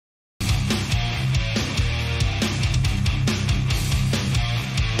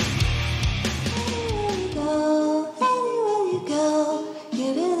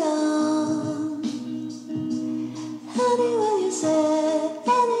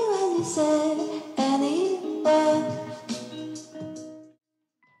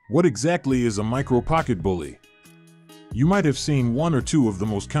What exactly is a micro pocket bully? You might have seen one or two of the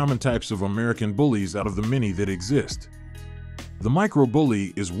most common types of American bullies out of the many that exist. The micro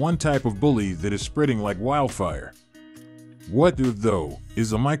bully is one type of bully that is spreading like wildfire. What, though,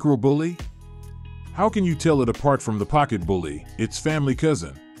 is a micro bully? How can you tell it apart from the pocket bully, its family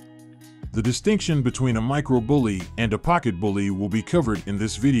cousin? The distinction between a micro bully and a pocket bully will be covered in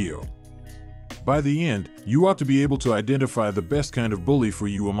this video. By the end, you ought to be able to identify the best kind of bully for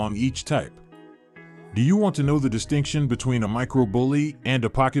you among each type. Do you want to know the distinction between a micro bully and a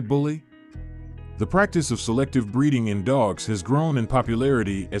pocket bully? The practice of selective breeding in dogs has grown in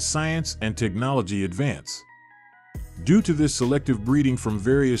popularity as science and technology advance. Due to this selective breeding from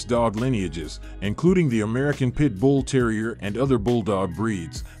various dog lineages, including the American Pit Bull Terrier and other bulldog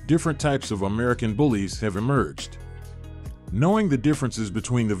breeds, different types of American bullies have emerged. Knowing the differences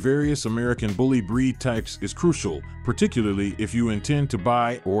between the various American bully breed types is crucial, particularly if you intend to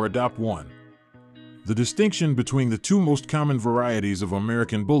buy or adopt one. The distinction between the two most common varieties of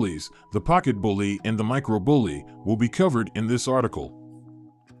American bullies, the pocket bully and the micro bully, will be covered in this article.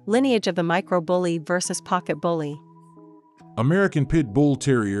 Lineage of the micro bully versus pocket bully. American Pit Bull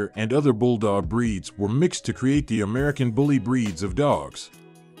Terrier and other bulldog breeds were mixed to create the American bully breeds of dogs.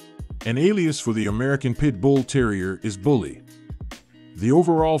 An alias for the American Pit Bull Terrier is Bully. The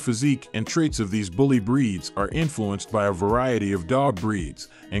overall physique and traits of these bully breeds are influenced by a variety of dog breeds,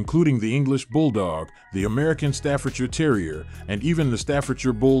 including the English Bulldog, the American Staffordshire Terrier, and even the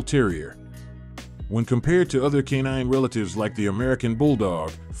Staffordshire Bull Terrier. When compared to other canine relatives like the American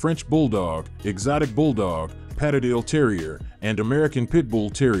Bulldog, French Bulldog, Exotic Bulldog, Patterdale Terrier, and American Pit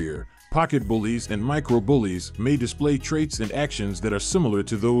Bull Terrier, pocket bullies and micro bullies may display traits and actions that are similar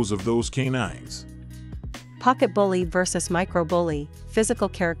to those of those canines. Pocket bully versus micro bully, physical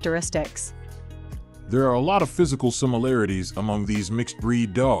characteristics. There are a lot of physical similarities among these mixed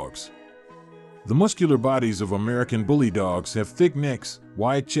breed dogs. The muscular bodies of American bully dogs have thick necks,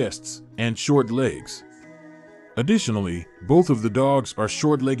 wide chests, and short legs. Additionally, both of the dogs are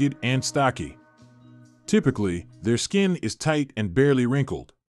short-legged and stocky. Typically, their skin is tight and barely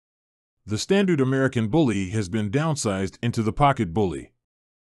wrinkled. The standard American bully has been downsized into the pocket bully.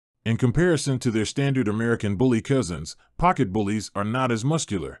 In comparison to their standard American bully cousins, pocket bullies are not as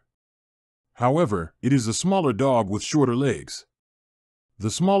muscular. However, it is a smaller dog with shorter legs. The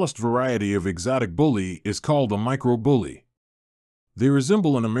smallest variety of exotic bully is called a micro bully. They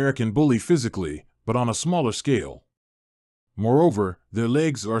resemble an American bully physically, but on a smaller scale. Moreover, their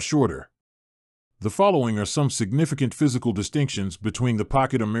legs are shorter. The following are some significant physical distinctions between the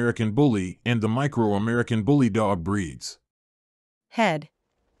pocket American bully and the micro American bully dog breeds. Head.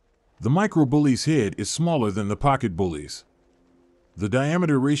 The micro bully's head is smaller than the pocket bully's. The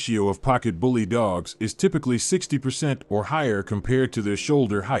diameter ratio of pocket bully dogs is typically 60% or higher compared to their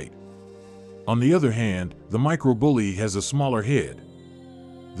shoulder height. On the other hand, the micro bully has a smaller head.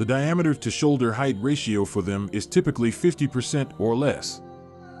 The diameter to shoulder height ratio for them is typically 50% or less.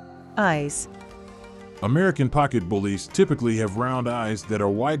 Eyes. American pocket bullies typically have round eyes that are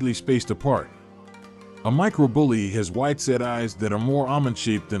widely spaced apart. A micro bully has wide-set eyes that are more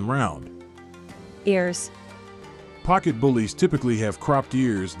almond-shaped than round. Ears. Pocket bullies typically have cropped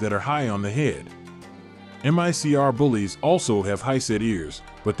ears that are high on the head. MICR bullies also have high-set ears,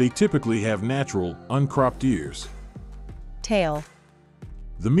 but they typically have natural, uncropped ears. Tail.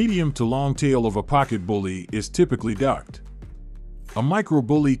 The medium to long tail of a pocket bully is typically docked. A micro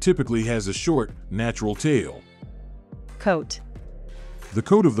bully typically has a short, natural tail. Coat. The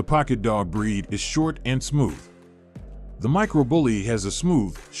coat of the pocket dog breed is short and smooth. The micro bully has a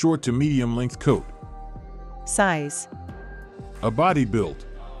smooth, short to medium-length coat. Size. A body build.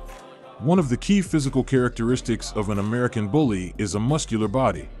 One of the key physical characteristics of an American bully is a muscular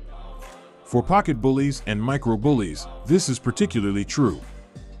body. For pocket bullies and micro bullies, this is particularly true.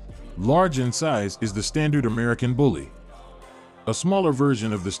 Large in size is the standard American bully. A smaller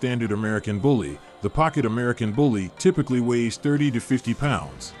version of the standard American bully, the pocket American bully, typically weighs 30 to 50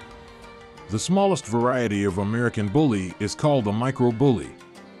 pounds. The smallest variety of American bully is called a micro bully.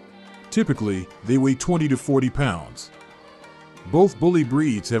 Typically, they weigh 20 to 40 pounds. Both bully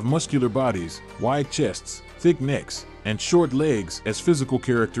breeds have muscular bodies, wide chests, thick necks, and short legs as physical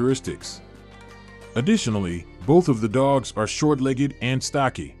characteristics. Additionally, both of the dogs are short-legged and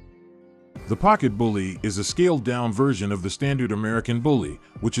stocky. The pocket bully is a scaled-down version of the standard American bully,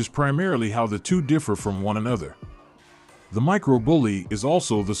 which is primarily how the two differ from one another. The micro bully is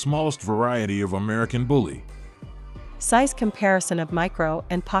also the smallest variety of American bully. Size comparison of micro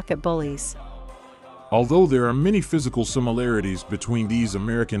and pocket bullies. Although there are many physical similarities between these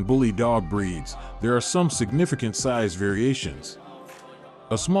American bully dog breeds, there are some significant size variations.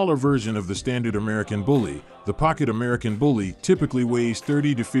 A smaller version of the standard American Bully, the Pocket American Bully, typically weighs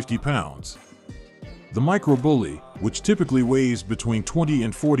 30 to 50 pounds. The Micro Bully, which typically weighs between 20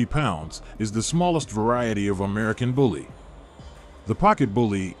 and 40 pounds, is the smallest variety of American Bully. The Pocket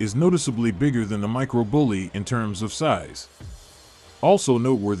Bully is noticeably bigger than the Micro Bully in terms of size. Also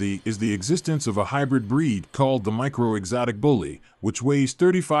noteworthy is the existence of a hybrid breed called the Micro Exotic Bully, which weighs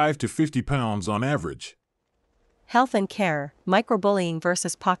 35 to 50 pounds on average. Health and care, microbullying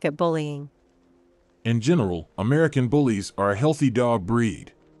versus pocket bullying. In general, American Bullies are a healthy dog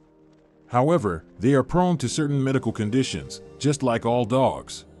breed. However, they are prone to certain medical conditions, just like all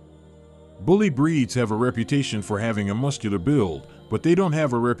dogs. Bully breeds have a reputation for having a muscular build, but they don't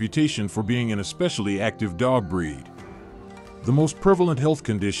have a reputation for being an especially active dog breed. The most prevalent health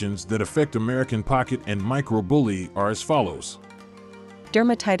conditions that affect American Pocket and Micro Bully are as follows.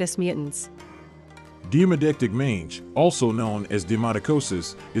 Dermatitis mutans. Demodectic mange, also known as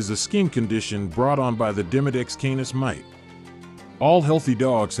demodicosis, is a skin condition brought on by the Demodex canis mite. All healthy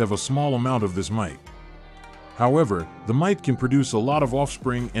dogs have a small amount of this mite. However, the mite can produce a lot of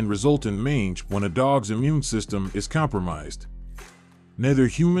offspring and result in mange when a dog's immune system is compromised. Neither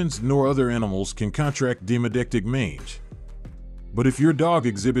humans nor other animals can contract demodectic mange. But if your dog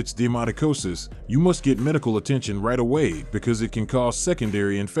exhibits demodicosis, you must get medical attention right away because it can cause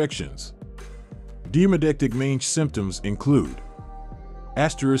secondary infections. Demodectic mange symptoms include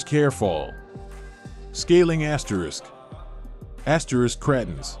hair fall, scaling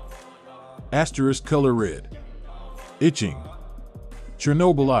cratons, color red, itching,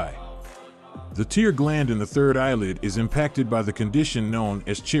 Chernobyl eye. The tear gland in the third eyelid is impacted by the condition known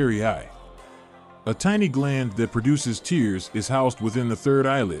as cherry eye. A tiny gland that produces tears is housed within the third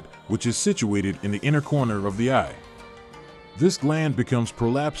eyelid, which is situated in the inner corner of the eye. This gland becomes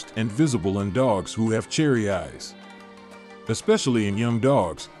prolapsed and visible in dogs who have cherry eyes. Especially in young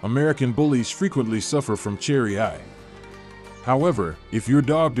dogs, American Bullies frequently suffer from cherry eye. However, if your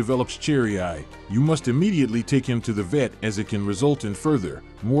dog develops cherry eye, you must immediately take him to the vet as it can result in further,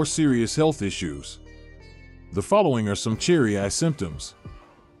 more serious health issues. The following are some cherry eye symptoms.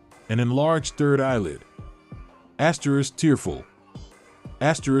 An enlarged third eyelid. Tearful.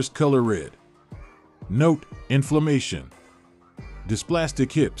 Color red. Note, inflammation.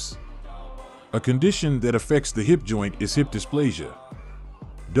 Dysplastic hips. A condition that affects the hip joint is hip dysplasia.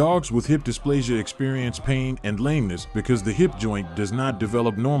 Dogs with hip dysplasia experience pain and lameness because the hip joint does not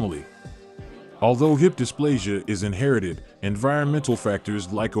develop normally. Although hip dysplasia is inherited, environmental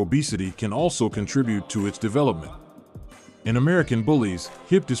factors like obesity can also contribute to its development. In American Bullies,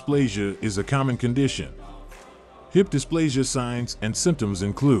 hip dysplasia is a common condition. Hip dysplasia signs and symptoms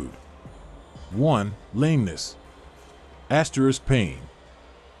include 1. Lameness. Pain.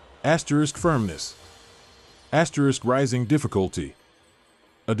 Firmness. Rising difficulty.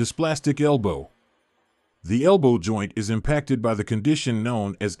 A dysplastic elbow. The elbow joint is impacted by the condition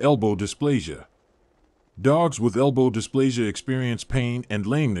known as elbow dysplasia. Dogs with elbow dysplasia experience pain and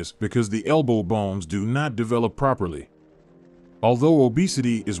lameness because the elbow bones do not develop properly. Although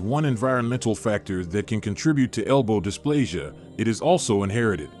obesity is one environmental factor that can contribute to elbow dysplasia, it is also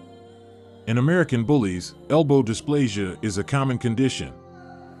inherited. In American Bullies, elbow dysplasia is a common condition.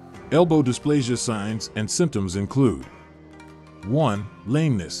 Elbow dysplasia signs and symptoms include 1.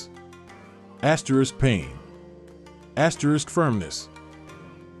 Lameness. Pain. Firmness.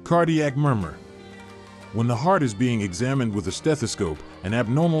 Cardiac murmur. When the heart is being examined with a stethoscope, an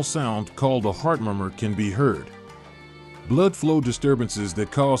abnormal sound called a heart murmur can be heard. Blood flow disturbances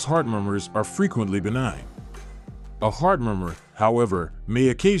that cause heart murmurs are frequently benign. A heart murmur, however, may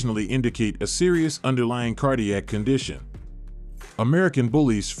occasionally indicate a serious underlying cardiac condition. American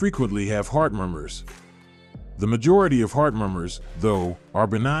Bullies frequently have heart murmurs. The majority of heart murmurs, though, are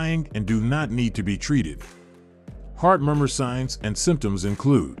benign and do not need to be treated. Heart murmur signs and symptoms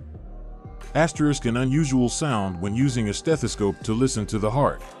include an unusual sound when using a stethoscope to listen to the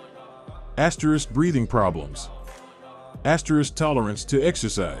heart. Breathing problems. Tolerance to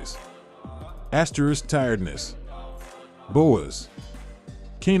exercise. Tiredness. Boas.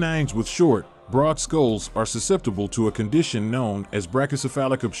 Canines with short, broad skulls are susceptible to a condition known as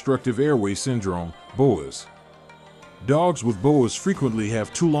brachycephalic obstructive airway syndrome, BOAS. Dogs with BOAS frequently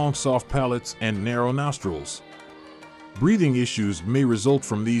have too long soft palates and narrow nostrils. Breathing issues may result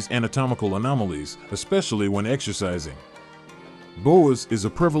from these anatomical anomalies, especially when exercising. BOAS is a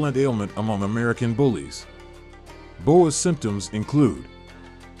prevalent ailment among American Bullies. BOAS symptoms include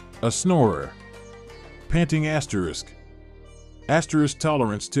a snorer, panting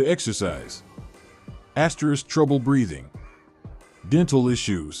tolerance to exercise, trouble breathing, dental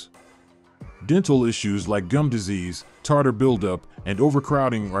issues, Dental issues like gum disease, tartar buildup, and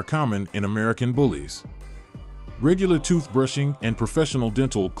overcrowding are common in American Bullies. Regular toothbrushing and professional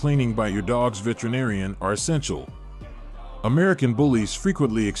dental cleaning by your dog's veterinarian are essential. American Bullies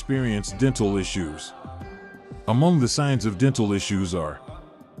frequently experience dental issues. Among the signs of dental issues are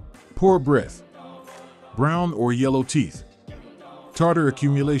poor breath, brown or yellow teeth, tartar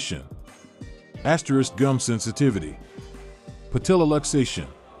accumulation, gum sensitivity, patella luxation.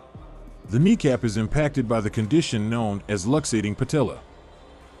 The kneecap is impacted by the condition known as luxating patella.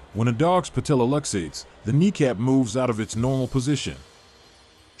 When a dog's patella luxates, the kneecap moves out of its normal position.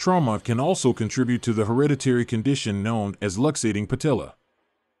 Trauma can also contribute to the hereditary condition known as luxating patella.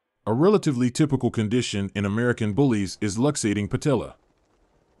 A relatively typical condition in American Bullies is luxating patella.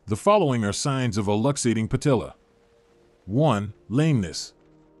 The following are signs of a luxating patella. 1. Lameness.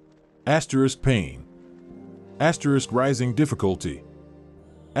 Pain. Rising difficulty.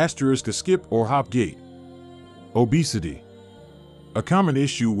 A skip or hop gait. Obesity. A common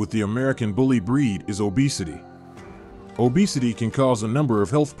issue with the American Bully breed is obesity. Obesity can cause a number of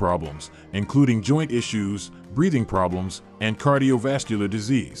health problems, including joint issues, breathing problems, and cardiovascular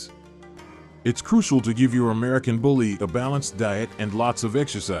disease. It's crucial to give your American Bully a balanced diet and lots of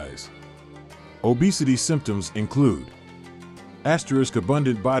exercise. Obesity symptoms include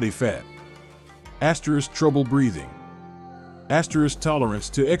abundant body fat, trouble breathing, tolerance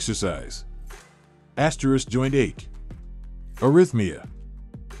to exercise, joint ache, arrhythmia.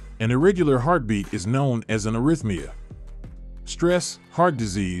 An irregular heartbeat is known as an arrhythmia. Stress, heart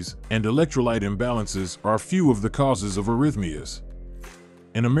disease, and electrolyte imbalances are a few of the causes of arrhythmias.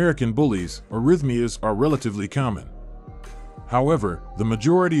 In American Bullies, arrhythmias are relatively common. However, the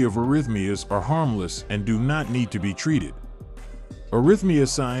majority of arrhythmias are harmless and do not need to be treated. Arrhythmia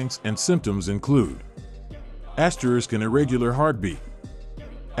signs and symptoms include an irregular heartbeat,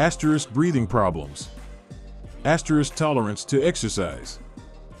 breathing problems, tolerance to exercise,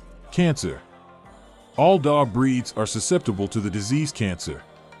 cancer. All dog breeds are susceptible to the disease cancer.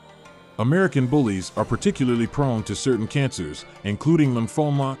 American Bullies are particularly prone to certain cancers, including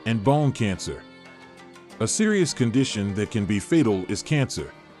lymphoma and bone cancer. A serious condition that can be fatal is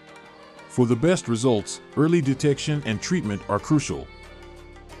cancer. For the best results, early detection and treatment are crucial.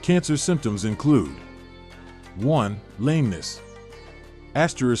 Cancer symptoms include 1. Lameness,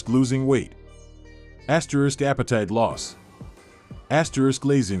 losing weight, appetite loss,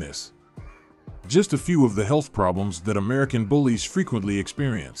 laziness. Just a few of the health problems that American Bullies frequently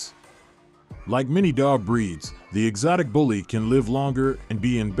experience. Like many dog breeds, the exotic bully can live longer and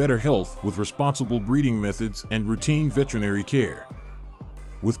be in better health with responsible breeding methods and routine veterinary care.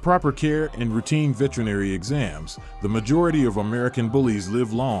 With proper care and routine veterinary exams, the majority of American Bullies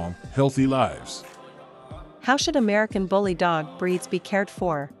live long, healthy lives. How should American Bully dog breeds be cared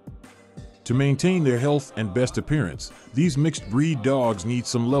for? To maintain their health and best appearance, these mixed breed dogs need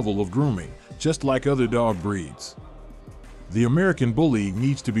some level of grooming, just like other dog breeds. The American Bully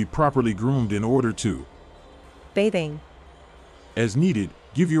needs to be properly groomed in order to bathing. As needed,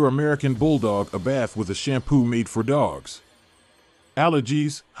 give your American Bulldog a bath with a shampoo made for dogs.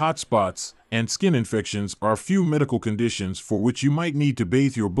 Allergies, hot spots, and skin infections are a few medical conditions for which you might need to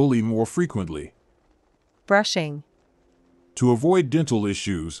bathe your bully more frequently. Brushing. To avoid dental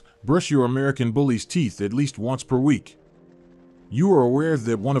issues, brush your American Bully's teeth at least once per week. You are aware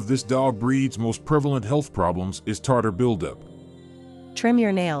that one of this dog breed's most prevalent health problems is tartar buildup. Trim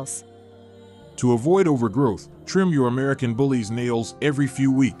your nails. To avoid overgrowth, trim your American Bully's nails every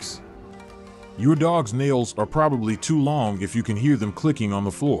few weeks. Your dog's nails are probably too long if you can hear them clicking on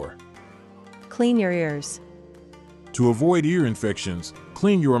the floor. Clean your ears. To avoid ear infections,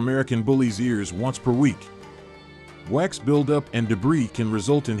 clean your American Bully's ears once per week. Wax buildup and debris can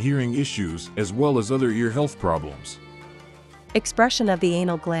result in hearing issues as well as other ear health problems. Expression of the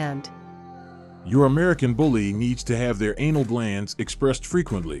anal gland. Your American Bully needs to have their anal glands expressed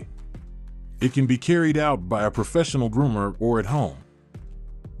frequently. It can be carried out by a professional groomer or at home.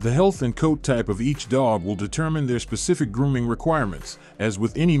 The health and coat type of each dog will determine their specific grooming requirements, as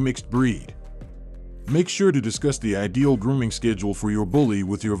with any mixed breed. Make sure to discuss the ideal grooming schedule for your bully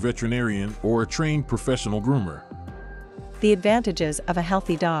with your veterinarian or a trained professional groomer. The advantages of a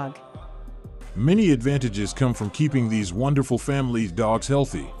healthy dog. Many advantages come from keeping these wonderful family dogs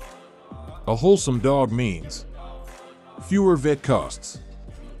healthy. A wholesome dog means fewer vet costs,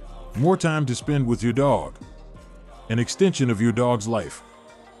 more time to spend with your dog, an extension of your dog's life,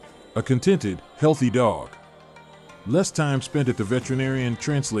 a contented, healthy dog. Less time spent at the veterinarian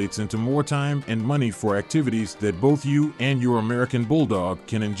translates into more time and money for activities that both you and your American Bulldog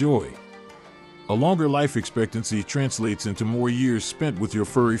can enjoy. A longer life expectancy translates into more years spent with your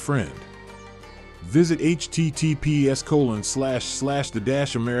furry friend. Visit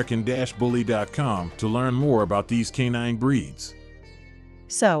https://the-american-bully.com to learn more about these canine breeds.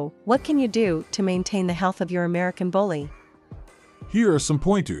 So, what can you do to maintain the health of your American Bully? Here are some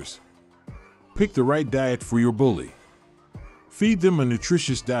pointers. Pick the right diet for your bully. Feed them a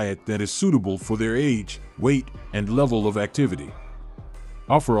nutritious diet that is suitable for their age, weight, and level of activity.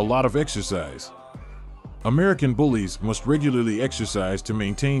 Offer a lot of exercise. American Bullies must regularly exercise to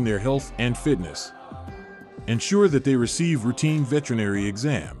maintain their health and fitness. Ensure that they receive routine veterinary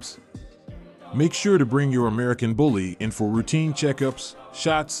exams. Make sure to bring your American Bully in for routine checkups,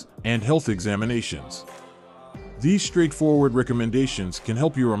 shots, and health examinations. These straightforward recommendations can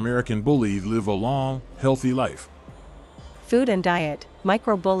help your American Bully live a long, healthy life. Food and diet,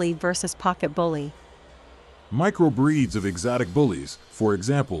 micro bully versus pocket bully. Micro-breeds of exotic bullies, for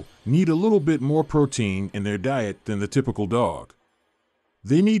example, need a little bit more protein in their diet than the typical dog.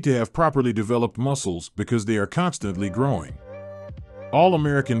 They need to have properly developed muscles because they are constantly growing. All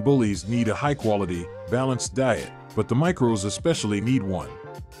American Bullies need a high-quality, balanced diet, but the micros especially need one.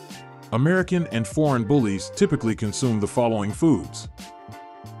 American and foreign bullies typically consume the following foods.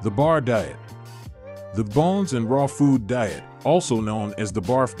 The bar diet. The bones and raw food diet, also known as the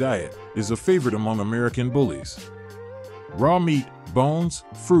barf diet, is a favorite among American bullies. Raw meat, bones,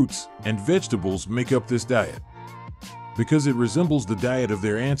 fruits, and vegetables make up this diet. Because it resembles the diet of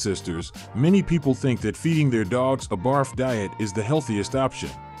their ancestors, many people think that feeding their dogs a barf diet is the healthiest option.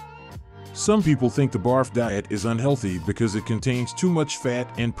 Some people think the barf diet is unhealthy because it contains too much fat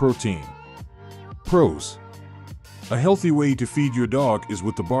and protein. Pros. A healthy way to feed your dog is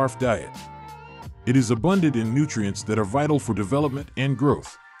with the barf diet. It is abundant in nutrients that are vital for development and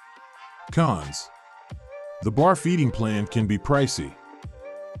growth. Cons. The barf feeding plan can be pricey.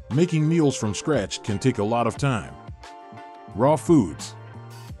 Making meals from scratch can take a lot of time. Raw foods.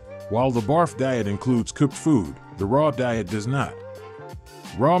 While the barf diet includes cooked food, the raw diet does not.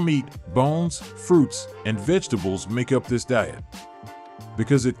 Raw meat, bones, fruits, and vegetables make up this diet.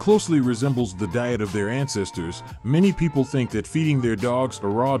 Because it closely resembles the diet of their ancestors, many people think that feeding their dogs a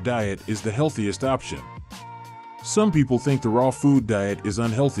raw diet is the healthiest option. Some people think the raw food diet is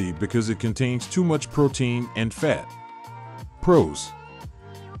unhealthy because it contains too much protein and fat. Pros.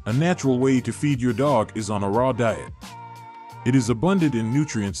 A natural way to feed your dog is on a raw diet. It is abundant in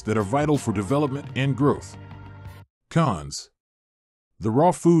nutrients that are vital for development and growth. Cons. The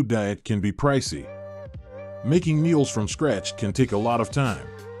raw food diet can be pricey. Making meals from scratch can take a lot of time.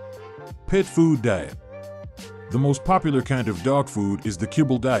 Pet food diet. The most popular kind of dog food is the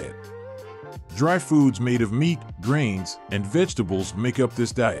kibble diet. Dry foods made of meat, grains, and vegetables make up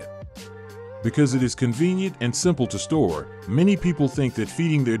this diet. Because it is convenient and simple to store, many people think that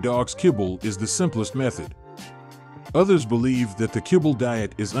feeding their dogs kibble is the simplest method. Others believe that the kibble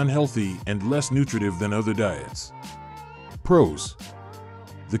diet is unhealthy and less nutritive than other diets. Pros.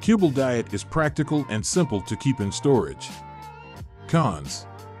 The kibble diet is practical and simple to keep in storage. Cons.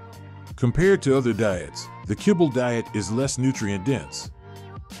 Compared to other diets, the kibble diet is less nutrient-dense.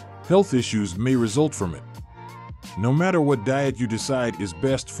 Health issues may result from it. No matter what diet you decide is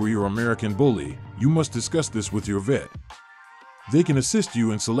best for your American Bully, you must discuss this with your vet. They can assist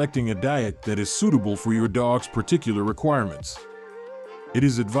you in selecting a diet that is suitable for your dog's particular requirements. It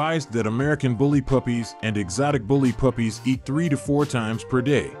is advised that American Bully puppies and exotic Bully puppies eat 3 to 4 times per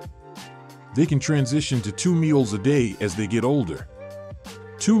day. They can transition to 2 meals a day as they get older.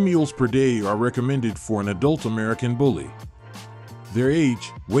 2 meals per day are recommended for an adult American Bully. Their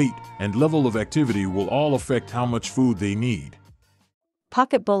age, weight, and level of activity will all affect how much food they need.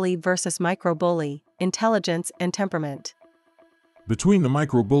 Pocket bully versus micro bully, intelligence and temperament. Between the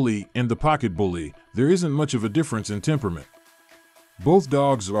micro bully and the pocket bully, there isn't much of a difference in temperament. Both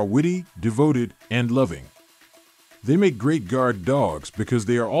dogs are witty, devoted, and loving. They make great guard dogs because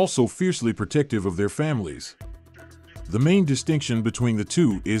they are also fiercely protective of their families. The main distinction between the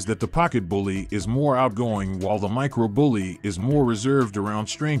two is that the pocket bully is more outgoing while the micro bully is more reserved around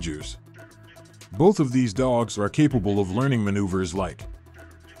strangers. Both of these dogs are capable of learning maneuvers like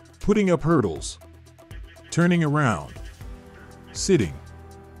putting up hurdles, turning around, sitting,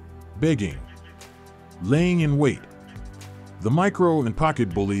 begging, laying in wait. The micro and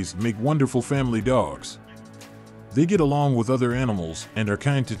pocket bullies make wonderful family dogs. They get along with other animals and are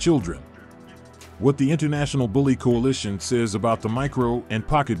kind to children. What the International Bully Coalition says about the micro and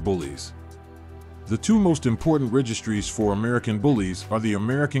pocket bullies. The two most important registries for American Bullies are the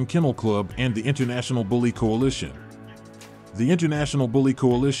American Kennel Club and the International Bully Coalition. The International Bully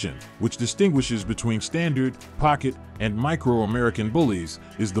Coalition, which distinguishes between standard, pocket, and micro American Bullies,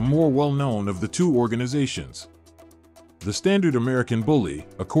 is the more well-known of the two organizations. The standard American Bully,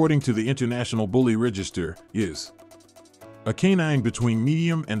 according to the International Bully Register, is a canine between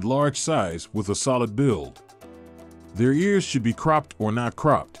medium and large size with a solid build. Their ears should be cropped or not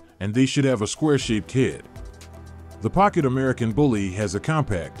cropped, and they should have a square-shaped head. The Pocket American Bully has a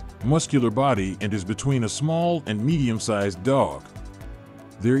compact, muscular body and is between a small and medium-sized dog.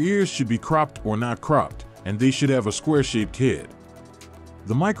 Their ears should be cropped or not cropped, and they should have a square-shaped head.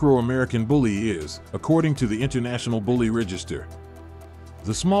 The Micro American Bully is, according to the International Bully Register,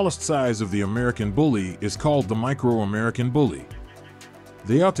 the smallest size of the American Bully is called the Micro American Bully.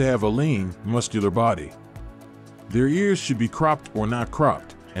 They ought to have a lean, muscular body. Their ears should be cropped or not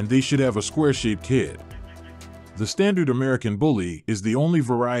cropped, and they should have a square-shaped head. The standard American Bully is the only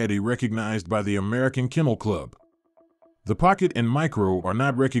variety recognized by the American Kennel Club. The Pocket and Micro are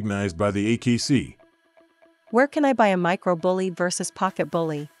not recognized by the AKC. Where can I buy a Micro Bully versus Pocket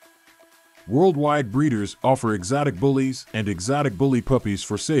Bully? Worldwide breeders offer exotic bullies and exotic bully puppies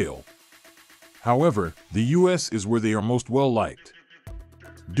for sale. However, the US is where they are most well-liked.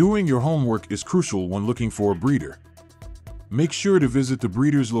 Doing your homework is crucial when looking for a breeder. Make sure to visit the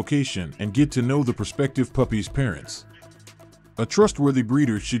breeder's location and get to know the prospective puppy's parents. A trustworthy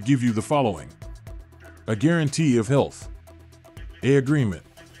breeder should give you the following: a guarantee of health, an agreement,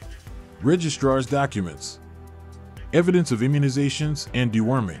 registrar's documents, evidence of immunizations and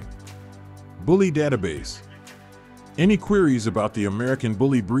deworming, bully database. Any queries about the American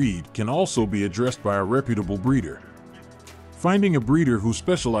Bully breed can also be addressed by a reputable breeder. Finding a breeder who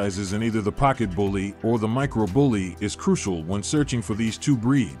specializes in either the Pocket Bully or the Micro Bully is crucial when searching for these two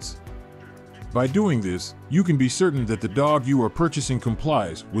breeds. By doing this, you can be certain that the dog you are purchasing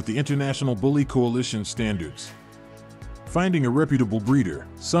complies with the International Bully Coalition standards. Finding a reputable breeder,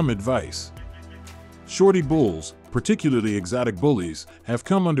 some advice. Shorty bulls, particularly exotic bullies, have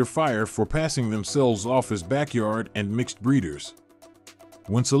come under fire for passing themselves off as backyard and mixed breeders.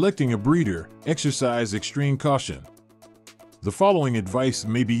 When selecting a breeder, exercise extreme caution. The following advice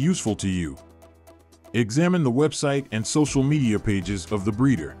may be useful to you. Examine the website and social media pages of the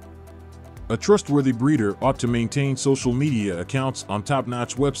breeder. A trustworthy breeder ought to maintain social media accounts on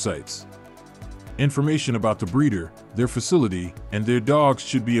top-notch websites. Information about the breeder, their facility, and their dogs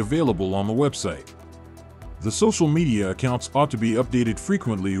should be available on the website. The social media accounts ought to be updated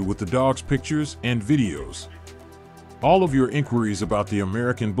frequently with the dog's pictures and videos. All of your inquiries about the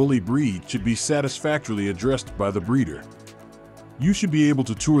American Bully breed should be satisfactorily addressed by the breeder. You should be able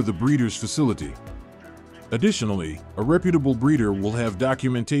to tour the breeder's facility. Additionally, a reputable breeder will have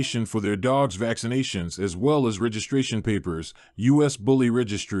documentation for their dog's vaccinations as well as registration papers, U.S. Bully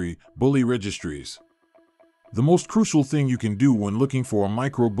Registry, bully registries. The most crucial thing you can do when looking for a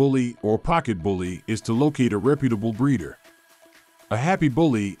Micro Bully or Pocket Bully is to locate a reputable breeder. A happy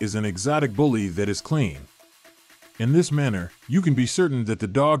bully is an exotic bully that is clean. In this manner, you can be certain that the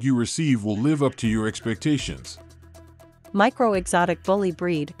dog you receive will live up to your expectations. Micro Exotic Bully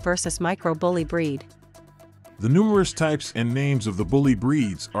breed versus Micro Bully breed. The numerous types and names of the bully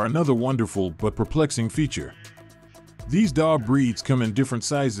breeds are another wonderful but perplexing feature. These dog breeds come in different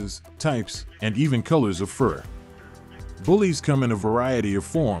sizes, types, and even colors of fur. Bullies come in a variety of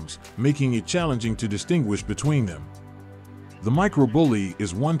forms, making it challenging to distinguish between them. The Micro Bully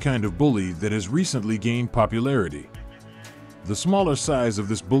is one kind of bully that has recently gained popularity. The smaller size of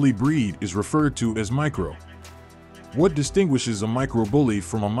this bully breed is referred to as micro. What distinguishes a Micro Bully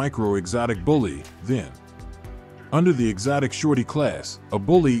from a Micro Exotic Bully, then? Under the Exotic Shorty class, a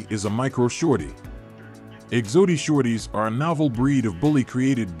bully is a Micro Shorty. Exotic Shorties are a novel breed of bully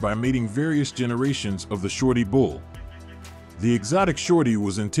created by mating various generations of the Shorty bull. The Exotic Shorty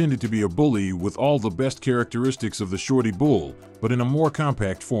was intended to be a bully with all the best characteristics of the Shorty bull, but in a more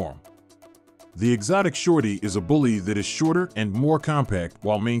compact form. The Exotic Shorty is a bully that is shorter and more compact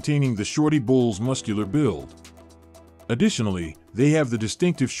while maintaining the Shorty bull's muscular build. Additionally, they have the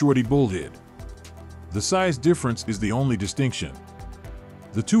distinctive Shorty bull head. The size difference is the only distinction.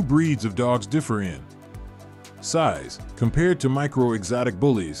 The two breeds of dogs differ in size. Compared to Micro Exotic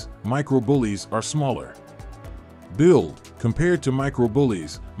Bullies, Micro Bullies are smaller. Build. Compared to Micro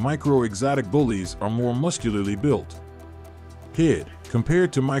Bullies, Micro Exotic Bullies are more muscularly built. Head.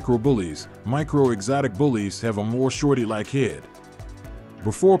 Compared to Micro Bullies, Micro Exotic Bullies have a more shorty-like head.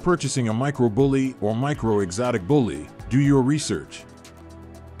 Before purchasing a Micro Bully or Micro Exotic Bully, do your research.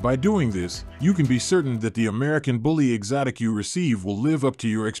 By doing this, you can be certain that the American Bully Exotic you receive will live up to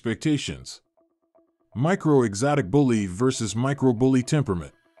your expectations. Micro Exotic Bully versus Micro Bully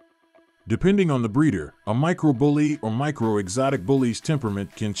temperament. Depending on the breeder, a Micro Bully or Micro Exotic Bully's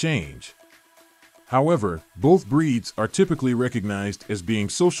temperament can change. However, both breeds are typically recognized as being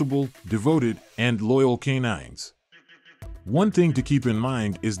sociable, devoted, and loyal canines. One thing to keep in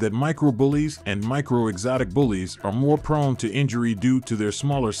mind is that micro-bullies and micro-exotic bullies are more prone to injury due to their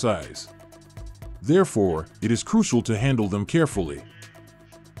smaller size. Therefore, it is crucial to handle them carefully.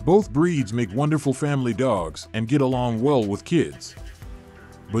 Both breeds make wonderful family dogs and get along well with kids.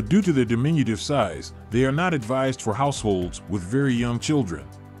 But due to their diminutive size, they are not advised for households with very young children.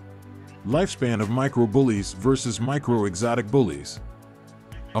 Lifespan of micro-bullies versus micro-exotic bullies.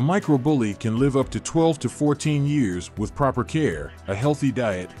 A micro-bully can live up to 12 to 14 years with proper care, a healthy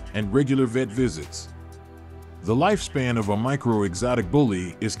diet, and regular vet visits. The lifespan of a micro-exotic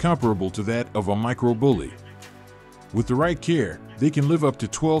bully is comparable to that of a micro-bully. With the right care, they can live up to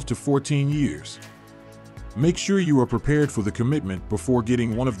 12 to 14 years. Make sure you are prepared for the commitment before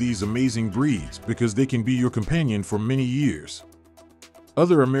getting one of these amazing breeds because they can be your companion for many years.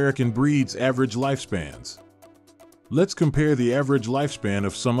 Other American breeds' average lifespans. Let's compare the average lifespan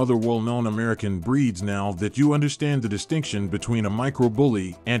of some other well-known American breeds now that you understand the distinction between a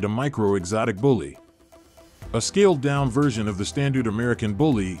micro-bully and a micro-exotic bully. A scaled-down version of the standard American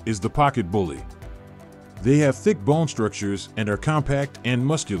bully is the pocket bully. They have thick bone structures and are compact and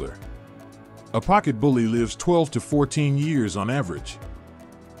muscular. A pocket bully lives 12 to 14 years on average.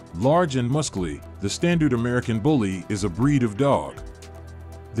 Large and muscly, the standard American bully is a breed of dog.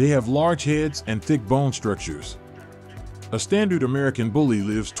 They have large heads and thick bone structures. A standard American bully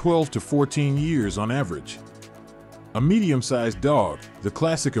lives 12 to 14 years on average. A medium-sized dog, the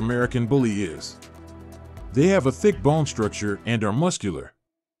classic American bully is. They have a thick bone structure and are muscular.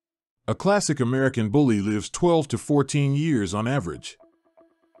 A classic American bully lives 12 to 14 years on average.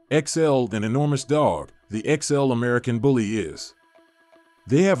 XL, an enormous dog, the XL American bully is.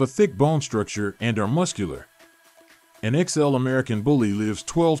 They have a thick bone structure and are muscular. An XL American bully lives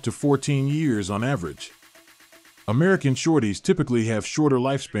 12 to 14 years on average. American shorties typically have shorter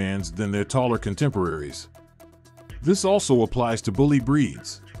lifespans than their taller contemporaries. This also applies to bully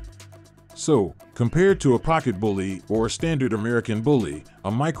breeds. So, compared to a pocket bully or a standard American bully,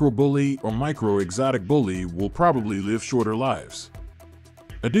 a micro-bully or micro-exotic bully will probably live shorter lives.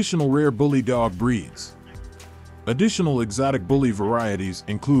 Additional rare bully dog breeds. Additional exotic bully varieties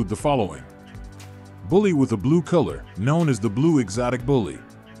include the following. Bully with a blue color, known as the blue exotic bully.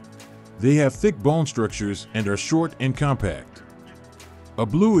 They have thick bone structures and are short and compact. A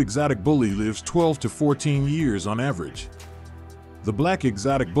blue exotic bully lives 12 to 14 years on average. The black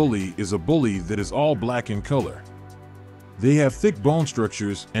exotic bully is a bully that is all black in color. They have thick bone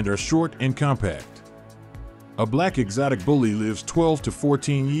structures and are short and compact. A black exotic bully lives 12 to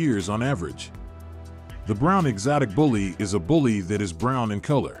 14 years on average. The brown exotic bully is a bully that is brown in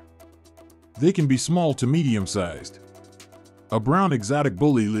color. They can be small to medium-sized. A brown exotic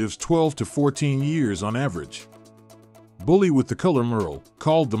bully lives 12 to 14 years on average. Bully with the color merle,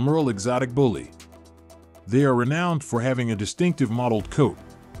 called the merle exotic bully. They are renowned for having a distinctive mottled coat.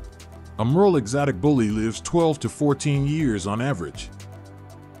 A merle exotic bully lives 12 to 14 years on average.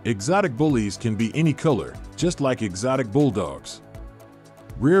 Exotic bullies can be any color, just like exotic bulldogs.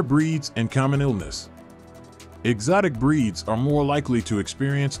 Rare breeds and common illness. Exotic breeds are more likely to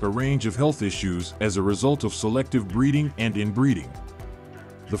experience a range of health issues as a result of selective breeding and inbreeding.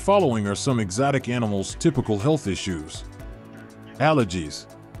 The following are some exotic animals' typical health issues. Allergies.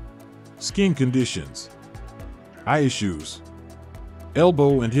 Skin conditions. Eye issues.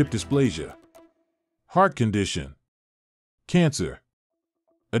 Elbow and hip dysplasia. Heart condition. Cancer.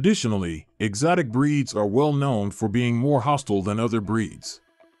 Additionally, exotic breeds are well known for being more hostile than other breeds.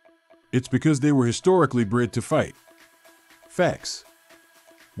 It's because they were historically bred to fight. Facts.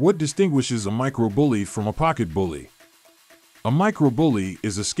 What distinguishes a micro-bully from a pocket bully? A micro-bully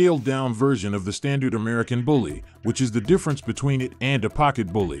is a scaled-down version of the standard American bully, which is the difference between it and a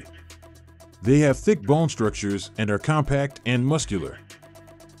pocket bully. They have thick bone structures and are compact and muscular.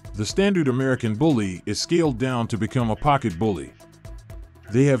 The standard American bully is scaled down to become a pocket bully.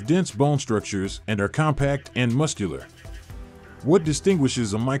 They have dense bone structures and are compact and muscular. What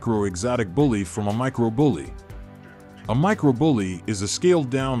distinguishes a micro-exotic bully from a micro-bully? A micro-bully is a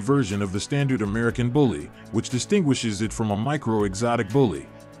scaled-down version of the standard American bully, which distinguishes it from a micro-exotic bully.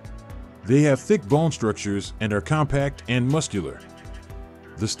 They have thick bone structures and are compact and muscular.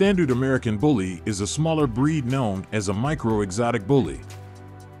 The standard American bully is a smaller breed known as a micro-exotic bully.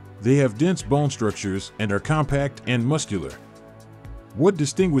 They have dense bone structures and are compact and muscular. What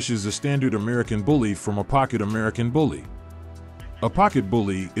distinguishes a standard American bully from a pocket American bully? A pocket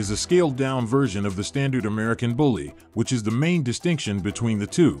bully is a scaled-down version of the standard American bully, which is the main distinction between the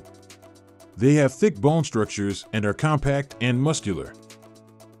two. They have thick bone structures and are compact and muscular.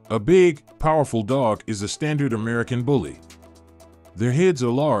 A big, powerful dog is a standard American bully. Their heads are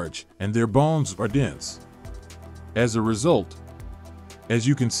large and their bones are dense. As a result, as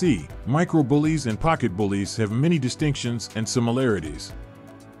you can see, micro bullies and pocket bullies have many distinctions and similarities.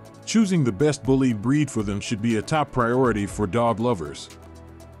 Choosing the best bully breed for them should be a top priority for dog lovers.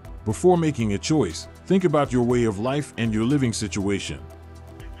 Before making a choice, think about your way of life and your living situation.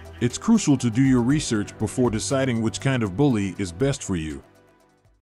 It's crucial to do your research before deciding which kind of bully is best for you.